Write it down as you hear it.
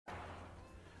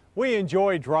We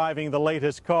enjoy driving the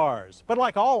latest cars, but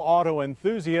like all auto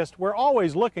enthusiasts, we're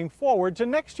always looking forward to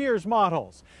next year's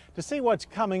models. To see what's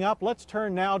coming up, let's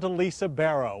turn now to Lisa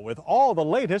Barrow with all the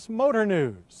latest motor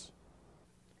news.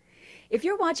 If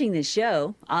you're watching this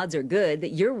show, odds are good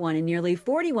that you're one in nearly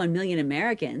 41 million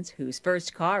Americans whose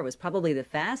first car was probably the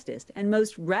fastest and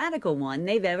most radical one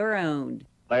they've ever owned.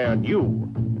 They're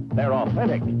new. They're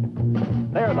authentic.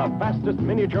 They're the fastest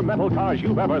miniature metal cars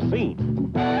you've ever seen.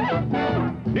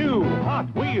 New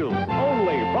Hot Wheels,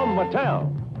 only from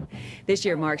Mattel. This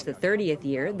year marks the 30th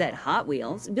year that Hot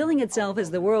Wheels, billing itself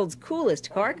as the world's coolest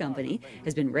car company,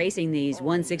 has been racing these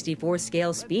 1/64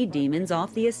 scale speed demons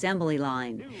off the assembly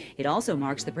line. It also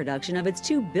marks the production of its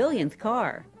 2 billionth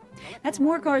car. That's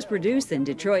more cars produced than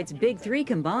Detroit's Big Three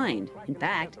combined. In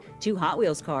fact, 2 Hot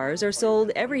Wheels cars are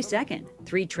sold every second,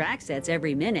 3 track sets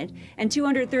every minute, and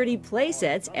 230 play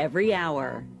sets every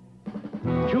hour.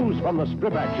 Choose from the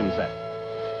strip action set,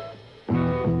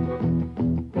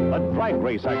 a drag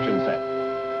race action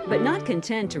set. But not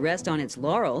content to rest on its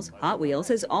laurels, Hot Wheels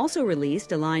has also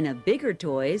released a line of bigger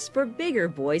toys for bigger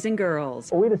boys and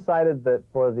girls. Well, we decided that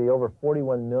for the over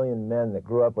 41 million men that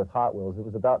grew up with Hot Wheels, it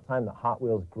was about time that Hot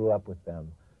Wheels grew up with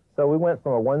them. So we went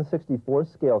from a 1/64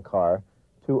 scale car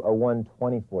to a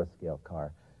 1/24 scale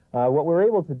car. What we were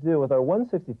able to do with our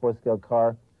 1/64 scale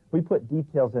car, we put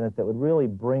details in it that would really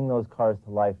bring those cars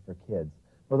to life for kids.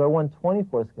 With our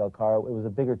 1/24 scale car, it was a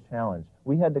bigger challenge.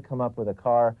 We had to come up with a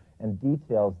car and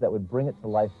details that would bring it to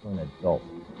life for an adult.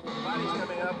 Body's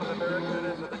coming up with the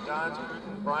barracudas of the Dodge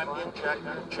Prime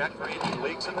injector. Check for any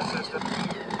leaks in the system.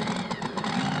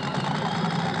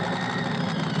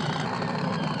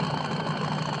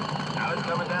 Now it's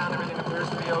coming down. Everything appears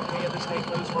to be okay, and the snake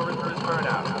moves forward for his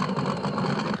burnout.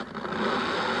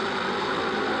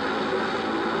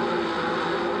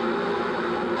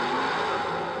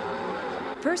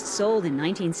 First sold in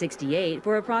 1968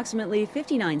 for approximately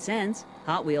 59 cents,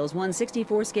 Hot Wheels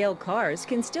 1/64 scale cars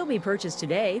can still be purchased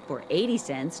today for 80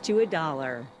 cents to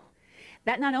 $1.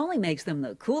 That not only makes them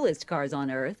the coolest cars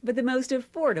on earth, but the most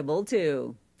affordable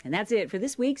too. And that's it for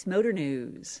this week's Motor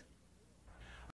News.